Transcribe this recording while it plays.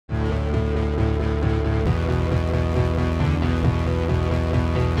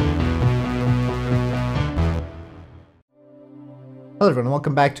Hello everyone,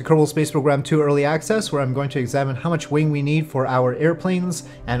 welcome back to Kerbal Space Program 2 Early Access, where I'm going to examine how much wing we need for our airplanes,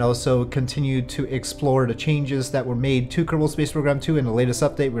 and also continue to explore the changes that were made to Kerbal Space Program 2 in the latest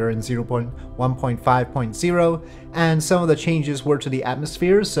update. We're in 0.1.5.0, and some of the changes were to the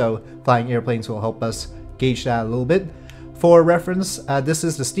atmosphere, so flying airplanes will help us gauge that a little bit. For reference, this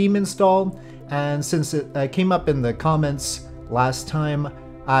is the Steam install, and since it came up in the comments last time,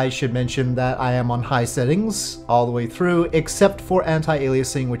 I should mention that I am on high settings all the way through, except for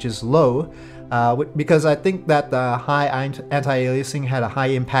anti-aliasing, which is low, because I think that the high anti-aliasing had a high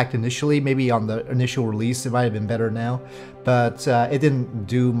impact initially. Maybe on the initial release it might have been better now, but it didn't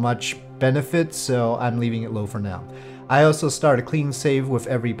do much benefit, so I'm leaving it low for now. I also start a clean save with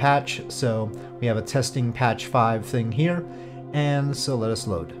every patch, so we have a testing patch 5 thing here, and so let us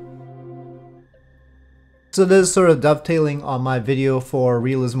load. So this is sort of dovetailing on my video for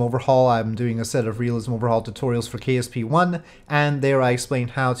Realism Overhaul. I'm doing a set of Realism Overhaul tutorials for KSP 1, and there I explain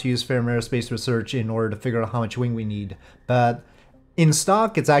how to use Ferrum Aerospace Research in order to figure out how much wing we need. But in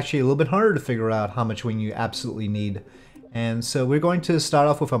stock, it's actually a little bit harder to figure out how much wing you absolutely need. And so we're going to start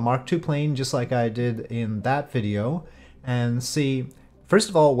off with a Mk2 plane, just like I did in that video, and see, first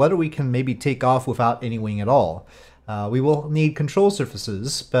of all, whether we can maybe take off without any wing at all. We will need control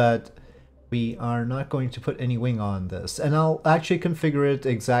surfaces, but we are not going to put any wing on this, and I'll actually configure it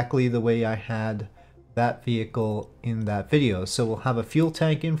exactly the way I had that vehicle in that video. So we'll have a fuel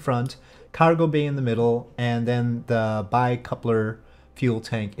tank in front, cargo bay in the middle, and then the bicoupler fuel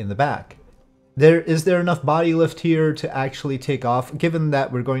tank in the back. Is there enough body lift here to actually take off, given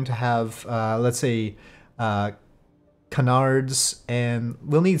that we're going to have, let's say, canards, and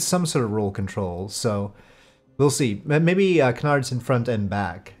we'll need some sort of roll control, so we'll see. Maybe canards in front and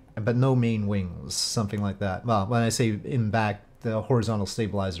back, but no main wings, something like that. Well, when I say in back, the horizontal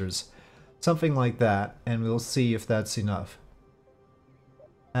stabilizers, something like that, and we'll see if that's enough.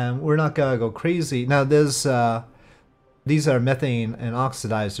 And we're not gonna go crazy. Now these are methane and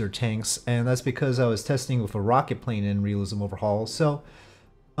oxidizer tanks, and that's because I was testing with a rocket plane in Realism Overhaul. So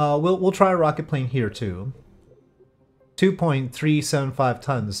we'll try a rocket plane here too. 2.375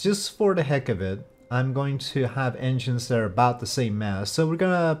 tons, just for the heck of it. I'm going to have engines that are about the same mass. So we're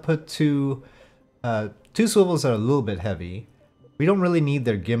gonna put two swivels that are a little bit heavy. We don't really need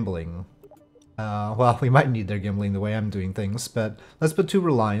their gimbling. Well, we might need their gimbling the way I'm doing things, but let's put 2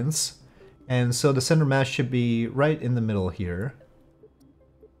 Reliance. And so the center mass should be right in the middle here.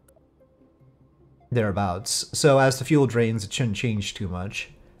 Thereabouts. So as the fuel drains, it shouldn't change too much.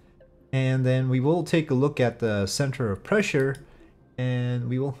 And then we will take a look at the center of pressure, and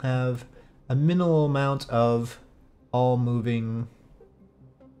we will have a minimal amount of all moving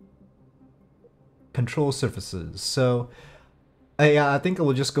control surfaces. So I think I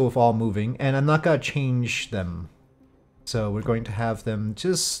will just go with all moving, and I'm not going to change them. So we're going to have them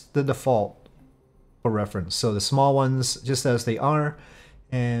just the default for reference. So the small ones just as they are,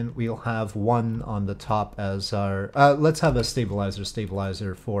 and we'll have 1 on the top as our... let's have a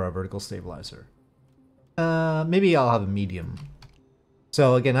stabilizer for our vertical stabilizer. Maybe I'll have a medium.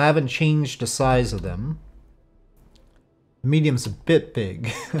 So again, I haven't changed the size of them. The medium's a bit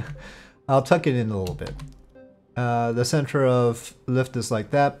big. I'll tuck it in a little bit. The center of lift is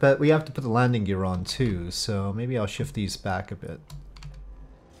like that, but we have to put the landing gear on too, so maybe I'll shift these back a bit.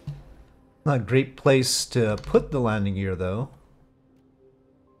 Not a great place to put the landing gear though.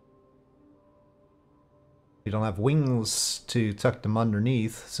 We don't have wings to tuck them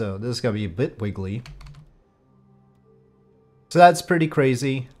underneath, so this is gonna be a bit wiggly. So that's pretty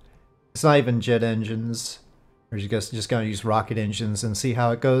crazy. It's not even jet engines. We're just gonna use rocket engines and see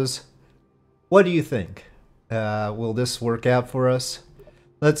how it goes. What do you think? Will this work out for us?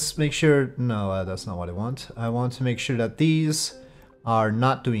 Let's make sure... No, that's not what I want. I want to make sure that these are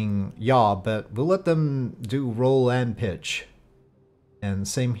not doing yaw, but we'll let them do roll and pitch. And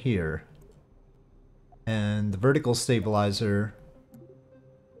same here. And the vertical stabilizer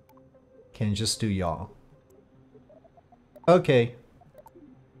can just do yaw. Okay.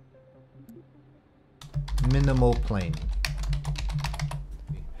 Minimal plane.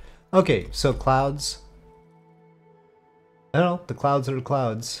 Okay, so clouds. I don't know, the clouds are the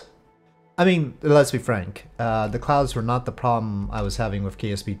clouds. I mean, let's be frank. The clouds were not the problem I was having with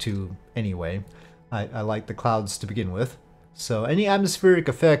KSP 2 anyway. I like the clouds to begin with. So any atmospheric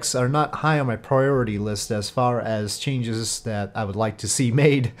effects are not high on my priority list as far as changes that I would like to see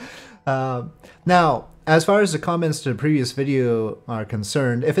made. Now, as far as the comments to the previous video are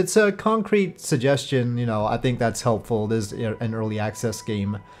concerned, if it's a concrete suggestion, you know, I think that's helpful. This is an early access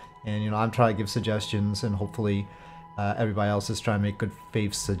game, and you know, I'm trying to give suggestions and hopefully Everybody else is trying to make good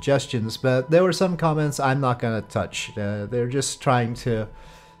faith suggestions, but there were some comments I'm not gonna touch. They're just trying to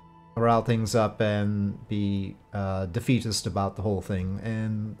rile things up and be defeatist about the whole thing,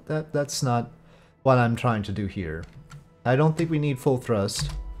 and that's not what I'm trying to do here. I don't think we need full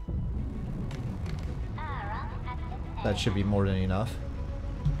thrust. That should be more than enough.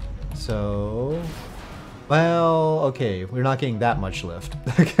 So, well, okay, we're not getting that much lift.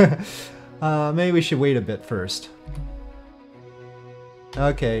 Maybe we should wait a bit first.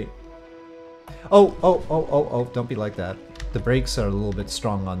 Okay. Oh, don't be like that. The brakes are a little bit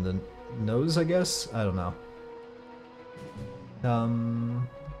strong on the nose, I guess? I don't know.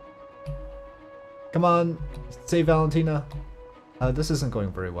 Come on, say Valentina. This isn't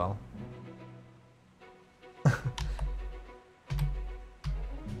going very well.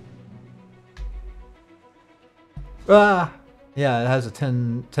 Ah! Yeah, it has a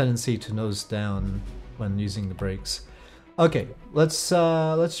tendency to nose down when using the brakes. Okay, let's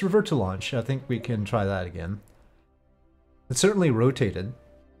revert to launch. I think we can try that again. It's certainly rotated.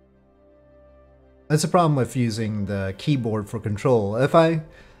 That's a problem with using the keyboard for control. If I,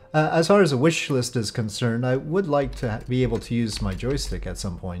 as far as a wish list is concerned, I would like to be able to use my joystick at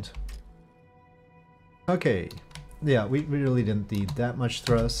some point. Okay, yeah, we really didn't need that much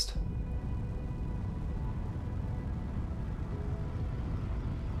thrust.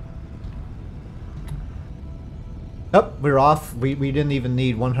 Oh, we're off. We didn't even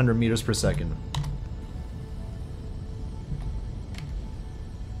need 100 meters per second.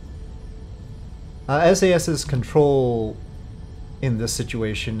 SAS's control in this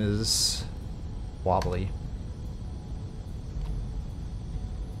situation is wobbly.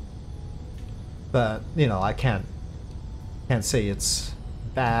 But, you know, I can't say it's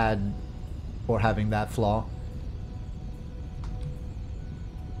bad for having that flaw.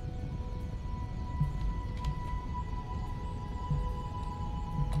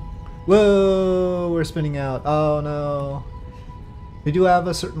 Whoa, we're spinning out. Oh no. We do have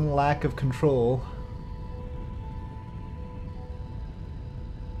a certain lack of control.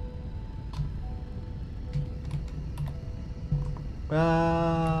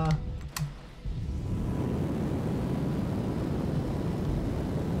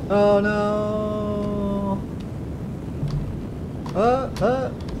 Oh no.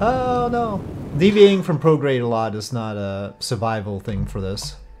 Oh no. Deviating from prograde a lot is not a survival thing for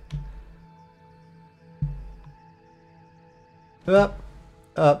this. Well,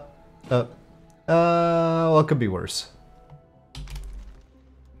 it could be worse.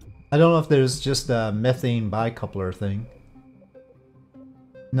 I don't know if there's just a methane bicoupler thing.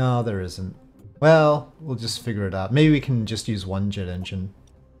 No, there isn't. Well, we'll just figure it out. Maybe we can just use one jet engine.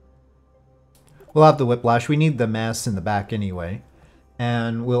 We'll have the whiplash. We need the mass in the back anyway.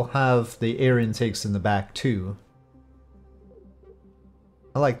 And we'll have the air intakes in the back too.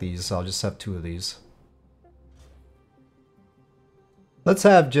 I like these, so I'll just have two of these. Let's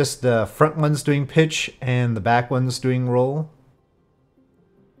have just the front ones doing pitch and the back ones doing roll.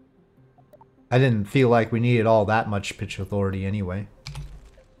 I didn't feel like we needed all that much pitch authority anyway.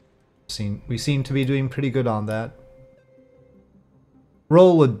 We seem to be doing pretty good on that.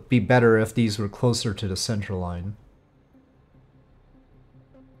 Roll would be better if these were closer to the center line.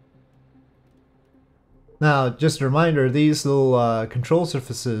 Now, just a reminder, these little control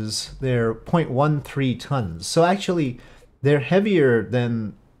surfaces, they're 0.13 tons. So actually, they're heavier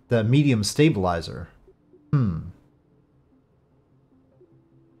than the medium stabilizer.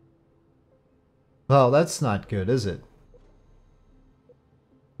 Well, that's not good, is it?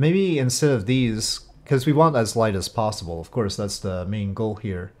 Maybe instead of these, because we want as light as possible, of course that's the main goal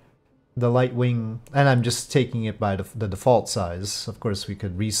here. The light wing, and I'm just taking it by the default size. Of course we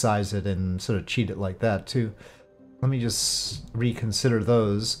could resize it and sort of cheat it like that too. Let me just reconsider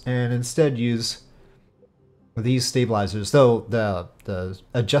those and instead use these stabilizers, though the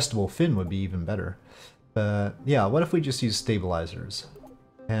adjustable fin would be even better. But yeah, what if we just use stabilizers?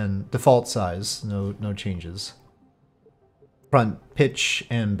 And default size, no changes. Front pitch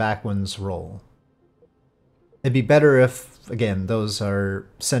and back ones roll. It'd be better if, again, those are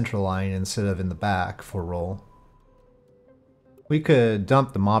central line instead of in the back for roll. We could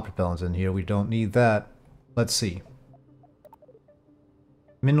dump the mod propellant in here, we don't need that. Let's see.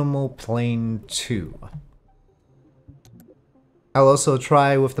 Minimal plane 2. I'll also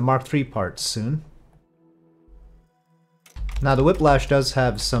try with the Mk3 parts soon. Now the Whiplash does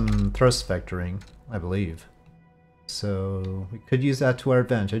have some thrust vectoring, I believe. So we could use that to our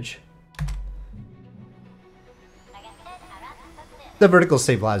advantage. The vertical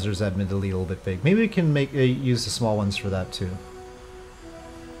stabilizer is admittedly a little bit big. Maybe we can use the small ones for that too.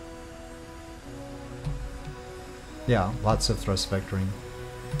 Yeah, lots of thrust vectoring.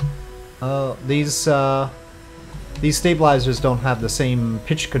 These stabilizers don't have the same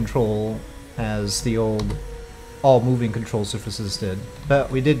pitch control as the old all-moving control surfaces did, but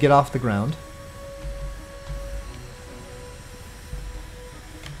we did get off the ground.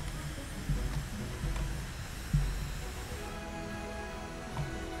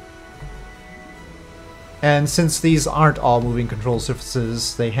 And since these aren't all-moving control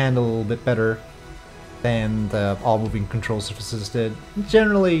surfaces, they handle a little bit better than the all-moving control surfaces did.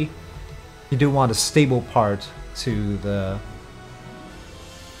 Generally, you do want a stable part to the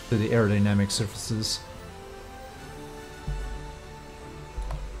aerodynamic surfaces.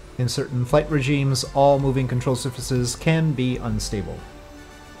 In certain flight regimes, all moving control surfaces can be unstable.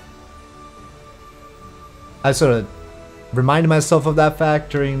 I sort of reminded myself of that fact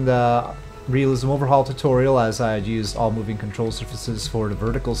during the realism overhaul tutorial, as I had used all moving control surfaces for the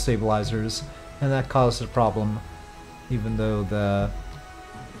vertical stabilizers, and that caused a problem, even though the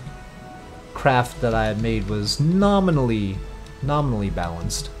craft that I had made was nominally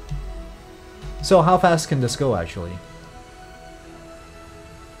balanced. So how fast can this go, actually?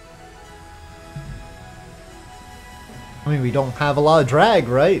 I mean, we don't have a lot of drag,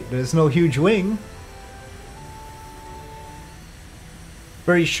 right? There's no huge wing.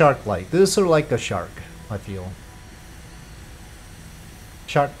 Very shark-like. This is sort of like a shark, I feel.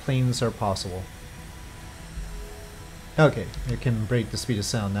 Shark planes are possible. Okay, it can break the speed of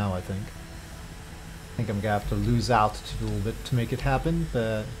sound now, I think. I think I'm gonna have to lose altitude a little bit to make it happen,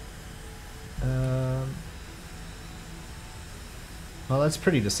 but... well, that's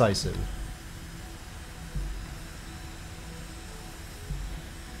pretty decisive.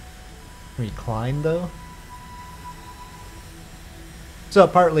 Recline, though? So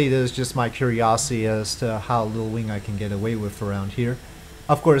partly there's just my curiosity as to how little wing I can get away with around here.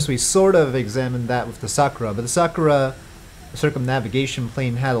 Of course, we sort of examined that with the Sakura, but the Sakura circumnavigation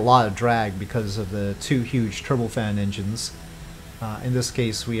plane had a lot of drag because of the two huge turbofan engines. In this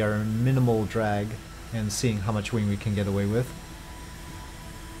case, we are minimal drag and seeing how much wing we can get away with.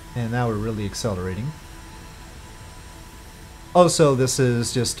 And now we're really accelerating. Also, this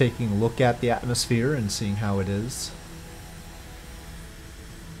is just taking a look at the atmosphere and seeing how it is.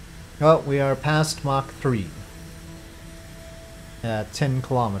 Well, we are past Mach 3 at 10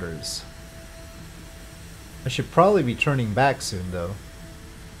 kilometers. I should probably be turning back soon, though.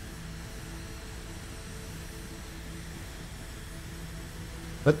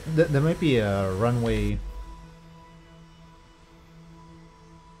 But there might be a runway.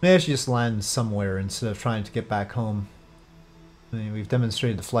 Maybe I should just land somewhere instead of trying to get back home. I mean, we've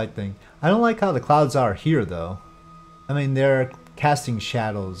demonstrated the flight thing. I don't like how the clouds are here, though. I mean, they're casting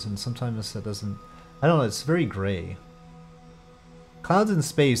shadows, and sometimes that doesn't... I don't know, it's very gray. Clouds in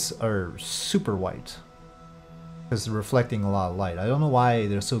space are super white, because they're reflecting a lot of light. I don't know why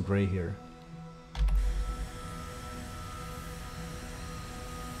they're so gray here.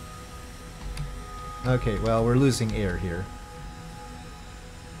 Okay, well, we're losing air here.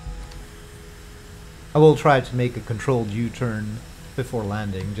 I will try to make a controlled U-turn before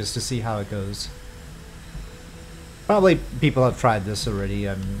landing, just to see how it goes. Probably people have tried this already.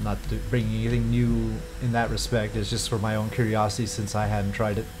 I'm not bringing anything new in that respect. It's just for my own curiosity since I hadn't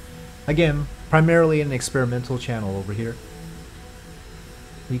tried it. Again, primarily an experimental channel over here.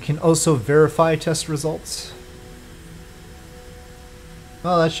 You can also verify test results.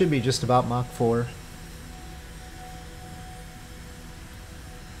 Well, that should be just about Mach 4.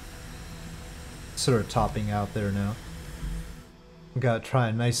 Sort of topping out there now. We gotta try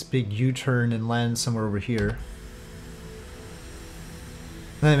a nice big U-turn and land somewhere over here.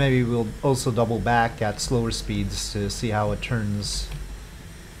 Then maybe we'll also double back at slower speeds to see how it turns.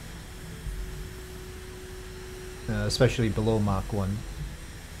 Especially below Mach 1.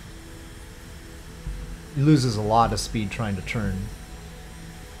 It loses a lot of speed trying to turn,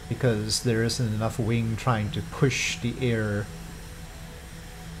 because there isn't enough wing trying to push the air.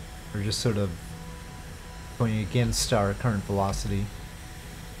 We're just sort of going against our current velocity.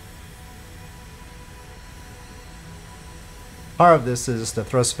 Part of this is the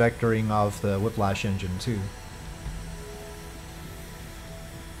thrust vectoring of the whiplash engine too.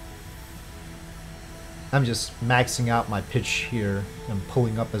 I'm just maxing out my pitch here and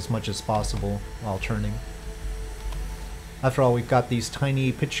pulling up as much as possible while turning. After all, we've got these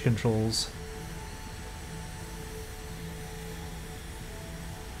tiny pitch controls.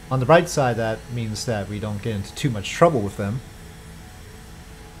 On the bright side, that means that we don't get into too much trouble with them.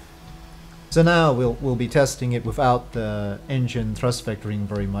 So now we'll be testing it without the engine thrust vectoring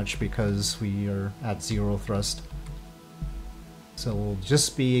very much because we are at 0 thrust. So we'll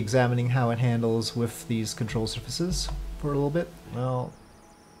just be examining how it handles with these control surfaces for a little bit. Well,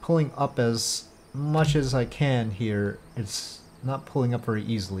 pulling up as much as I can here, it's not pulling up very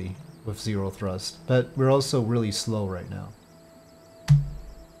easily with zero thrust, but we're also really slow right now.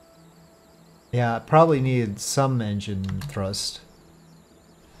 Yeah, it probably needed some engine thrust.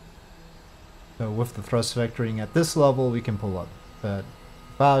 So with the thrust vectoring at this level, we can pull up, but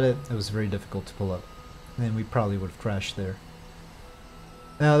without it, it was very difficult to pull up, and we probably would have crashed there.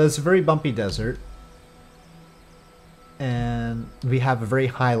 Now, there's a very bumpy desert, and we have a very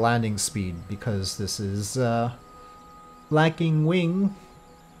high landing speed because this is lacking wing,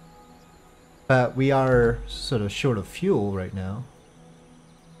 but we are sort of short of fuel right now.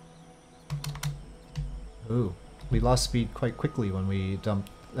 Ooh, we lost speed quite quickly when we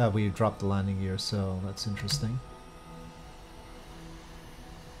dropped the landing gear, so that's interesting.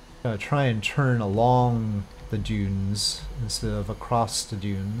 Gotta try and turn along the dunes instead of across the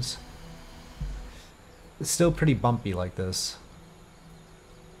dunes. It's still pretty bumpy like this.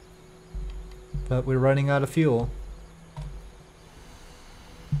 But we're running out of fuel.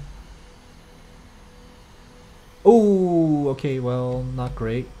 Oh, okay, well, not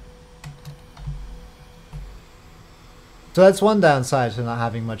great. So that's one downside to not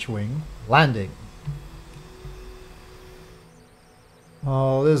having much wing. Landing.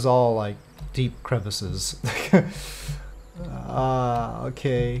 Oh, this is all like deep crevices.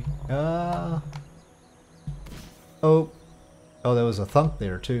 Okay. Oh, there was a thunk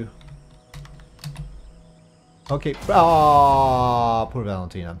there too. Okay. Oh, poor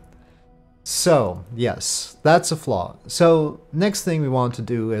Valentina. So, yes, that's a flaw. So, next thing we want to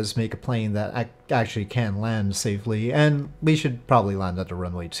do is make a plane that actually can land safely, and we should probably land at the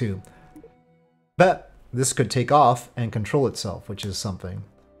runway too. But this could take off and control itself, which is something.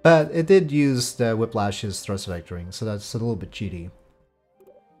 But it did use the Whiplash's thrust vectoring, so that's a little bit cheaty.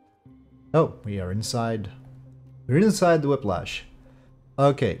 Oh, we are inside. We're inside the Whiplash.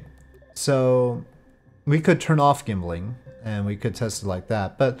 Okay, so we could turn off gimbling, and we could test it like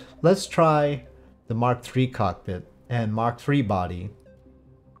that, but let's try the Mk3 cockpit and Mk3 body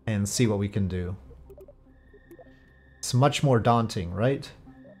and see what we can do. It's much more daunting, right?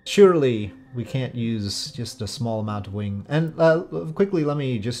 Surely we can't use just a small amount of wing. And quickly, let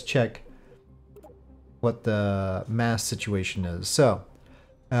me just check what the mass situation is. So,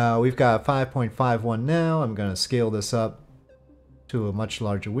 we've got 5.51 now. I'm going to scale this up to a much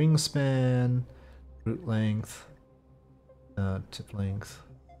larger wingspan, route length, tip length,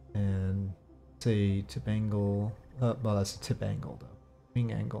 and say tip angle. Well, that's a tip angle though.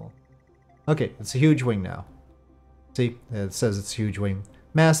 Wing angle. Okay, it's a huge wing now. See, it says it's a huge wing.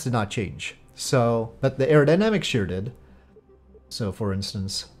 Mass did not change. So, but the aerodynamics sure did. So, for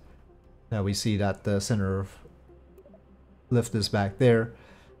instance, now we see that the center of lift is back there,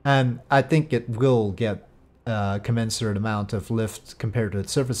 and I think it will get a commensurate amount of lift compared to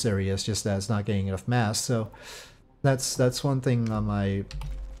its surface area. It's just that it's not getting enough mass. So. That's one thing on my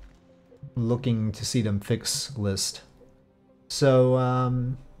looking to see them fix list.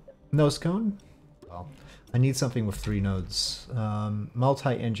 So, nose cone? Well, I need something with 3 nodes.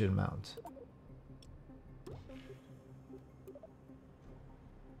 Multi-engine mount.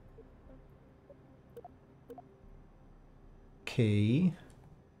 Okay.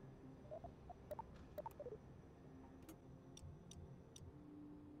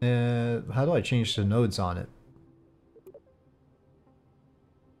 How do I change the nodes on it?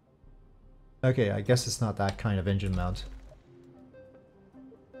 Okay, I guess it's not that kind of engine mount.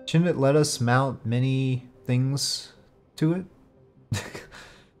 Shouldn't it let us mount many things to it?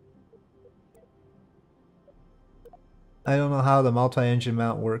 I don't know how the multi-engine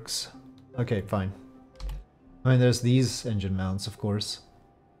mount works. Okay, fine. I mean, there's these engine mounts, of course.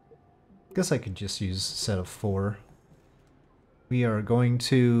 Guess I could just use a set of 4. We are going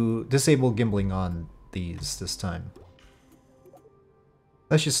to disable gimbling on these this time.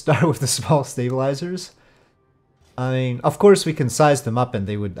 Let's just start with the small stabilizers. I mean, of course we can size them up and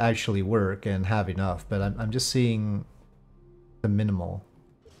they would actually work and have enough, but I'm just seeing the minimal.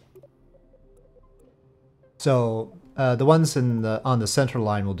 So, the ones on the center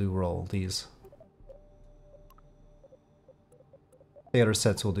line will do roll, these. The other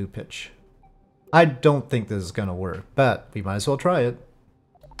sets will do pitch. I don't think this is gonna work, but we might as well try it.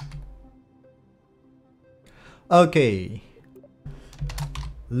 Okay.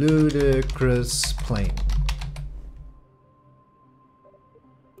 Ludicrous plane.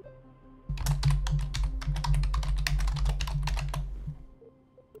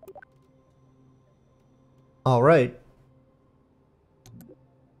 Alright.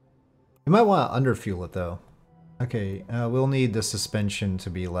 You might want to underfuel it though. Okay, we'll need the suspension to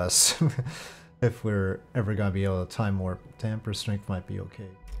be less if we're ever gonna be able to time warp. Damper strength might be okay.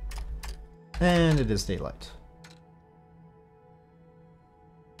 And it is daylight.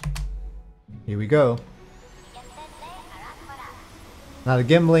 Here we go. Now the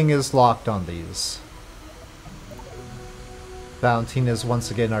gimbling is locked on these. Valentina is once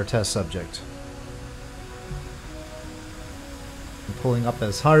again our test subject. I'm pulling up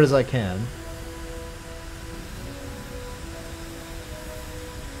as hard as I can.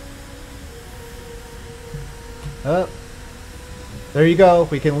 Oh, there you go.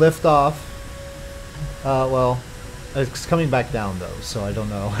 We can lift off. Well, it's coming back down though, so I don't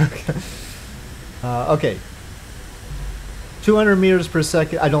know. Okay. 200 meters per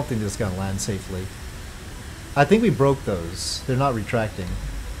second. I don't think this is gonna land safely. I think we broke those. They're not retracting.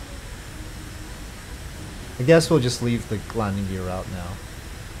 I guess we'll just leave the landing gear out now.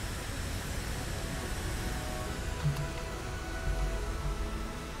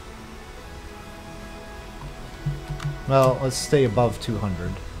 Well, let's stay above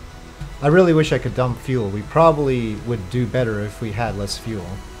 200. I really wish I could dump fuel. We probably would do better if we had less fuel.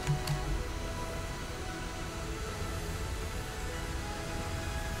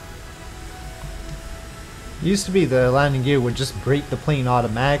 It used to be the landing gear would just brake the plane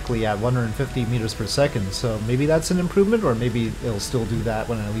automatically at 150 meters per second, so maybe that's an improvement, or maybe it'll still do that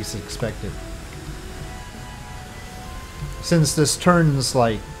when I least expect it. Since this turns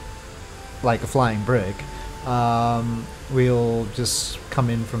like a flying brick, we'll just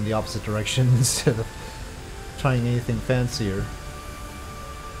come in from the opposite direction instead of trying anything fancier.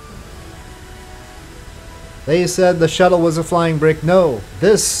 They said the shuttle was a flying brick. No,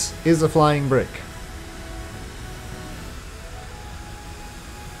 this is a flying brick.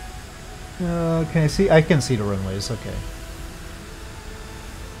 Okay, see, I can see the runways, okay.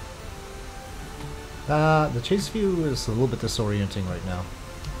 The chase view is a little bit disorienting right now.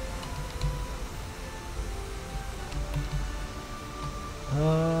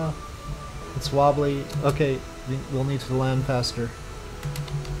 It's wobbly. Okay, we'll need to land faster.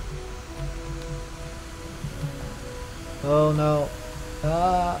 Oh no.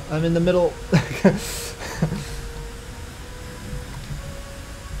 I'm in the middle.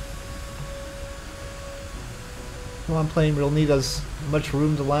 Come on, plane, we'll need as much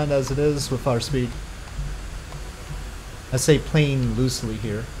room to land as it is with our speed. I say plane loosely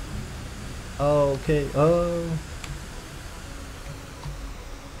here. Oh, okay. Oh.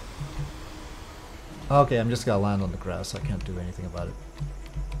 Okay, I'm just gonna land on the grass. I can't do anything about it.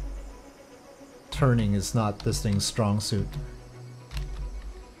 Turning is not this thing's strong suit.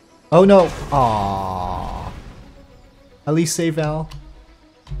 Oh no! Aww. At least save Val.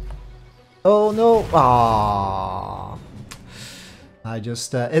 Oh no! Aww. I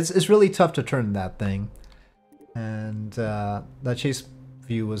just it's really tough to turn that thing, and that chase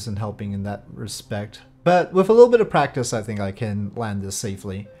view wasn't helping in that respect. But with a little bit of practice, I think I can land this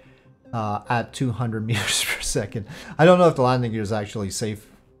safely at 200 meters per second. I don't know if the landing gear is actually safe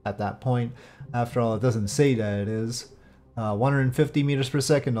at that point. After all, it doesn't say that it is. 150 meters per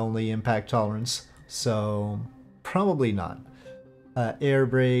second only impact tolerance, so probably not. Air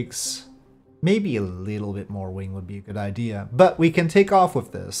brakes. Maybe a little bit more wing would be a good idea, but we can take off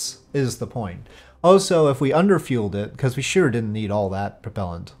with this, is the point. Also, if we underfueled it, because we sure didn't need all that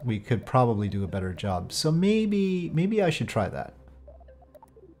propellant, we could probably do a better job. So maybe I should try that.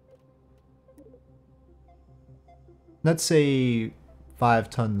 Let's say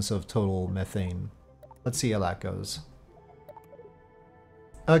 5 tons of total methane. Let's see how that goes.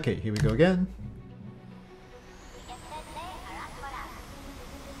 Okay, here we go again.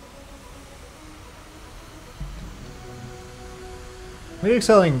 We're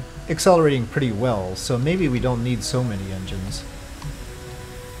accelerating pretty well, so maybe we don't need so many engines.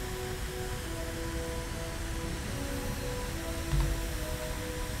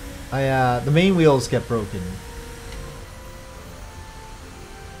 The main wheels get broken.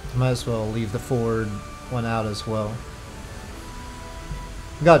 Might as well leave the forward one out as well.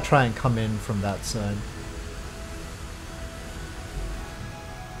 We gotta try and come in from that side.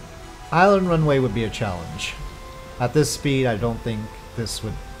 Island runway would be a challenge. At this speed, I don't think this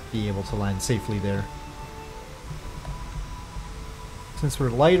would be able to land safely there. Since we're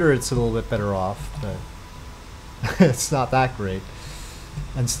lighter, it's a little bit better off, but it's not that great.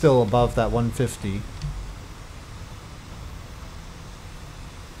 And still above that 150.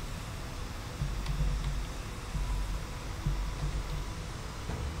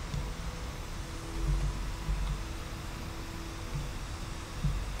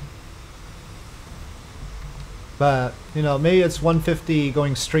 But, you know, maybe it's 150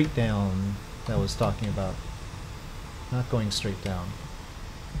 going straight down that I was talking about. Not going straight down.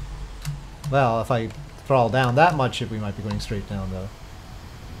 Well, if I throttle down that much, we might be going straight down, though.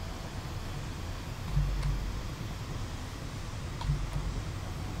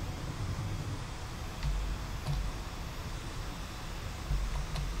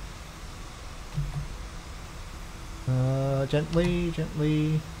 Gently,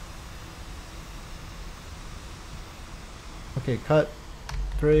 gently. Okay, cut.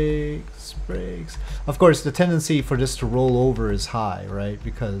 Brakes, brakes. Of course, the tendency for this to roll over is high, right?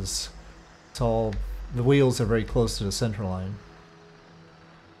 Because it's all, the wheels are very close to the center line.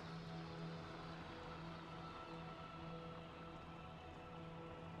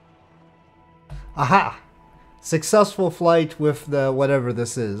 Aha! Successful flight with the, whatever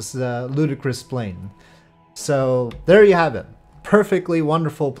this is, the ludicrous plane. So there you have it. Perfectly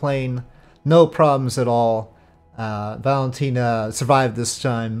wonderful plane. No problems at all. Valentina survived this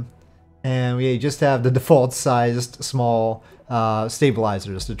time. And we just have the default sized small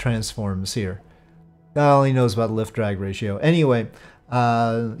stabilizers, the transforms here. God only knows about the lift drag ratio. Anyway,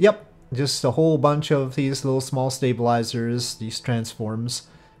 yep. Just a whole bunch of these little small stabilizers, these transforms.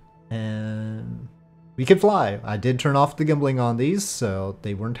 And we can fly. I did turn off the gimbling on these, so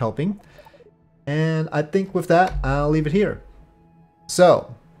they weren't helping. And I think with that, I'll leave it here.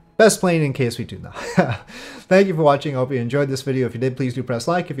 So, best plane in KSP 2 now. Thank you for watching. I hope you enjoyed this video. If you did, please do press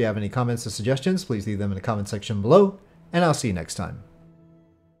like. If you have any comments or suggestions, please leave them in the comment section below. And I'll see you next time.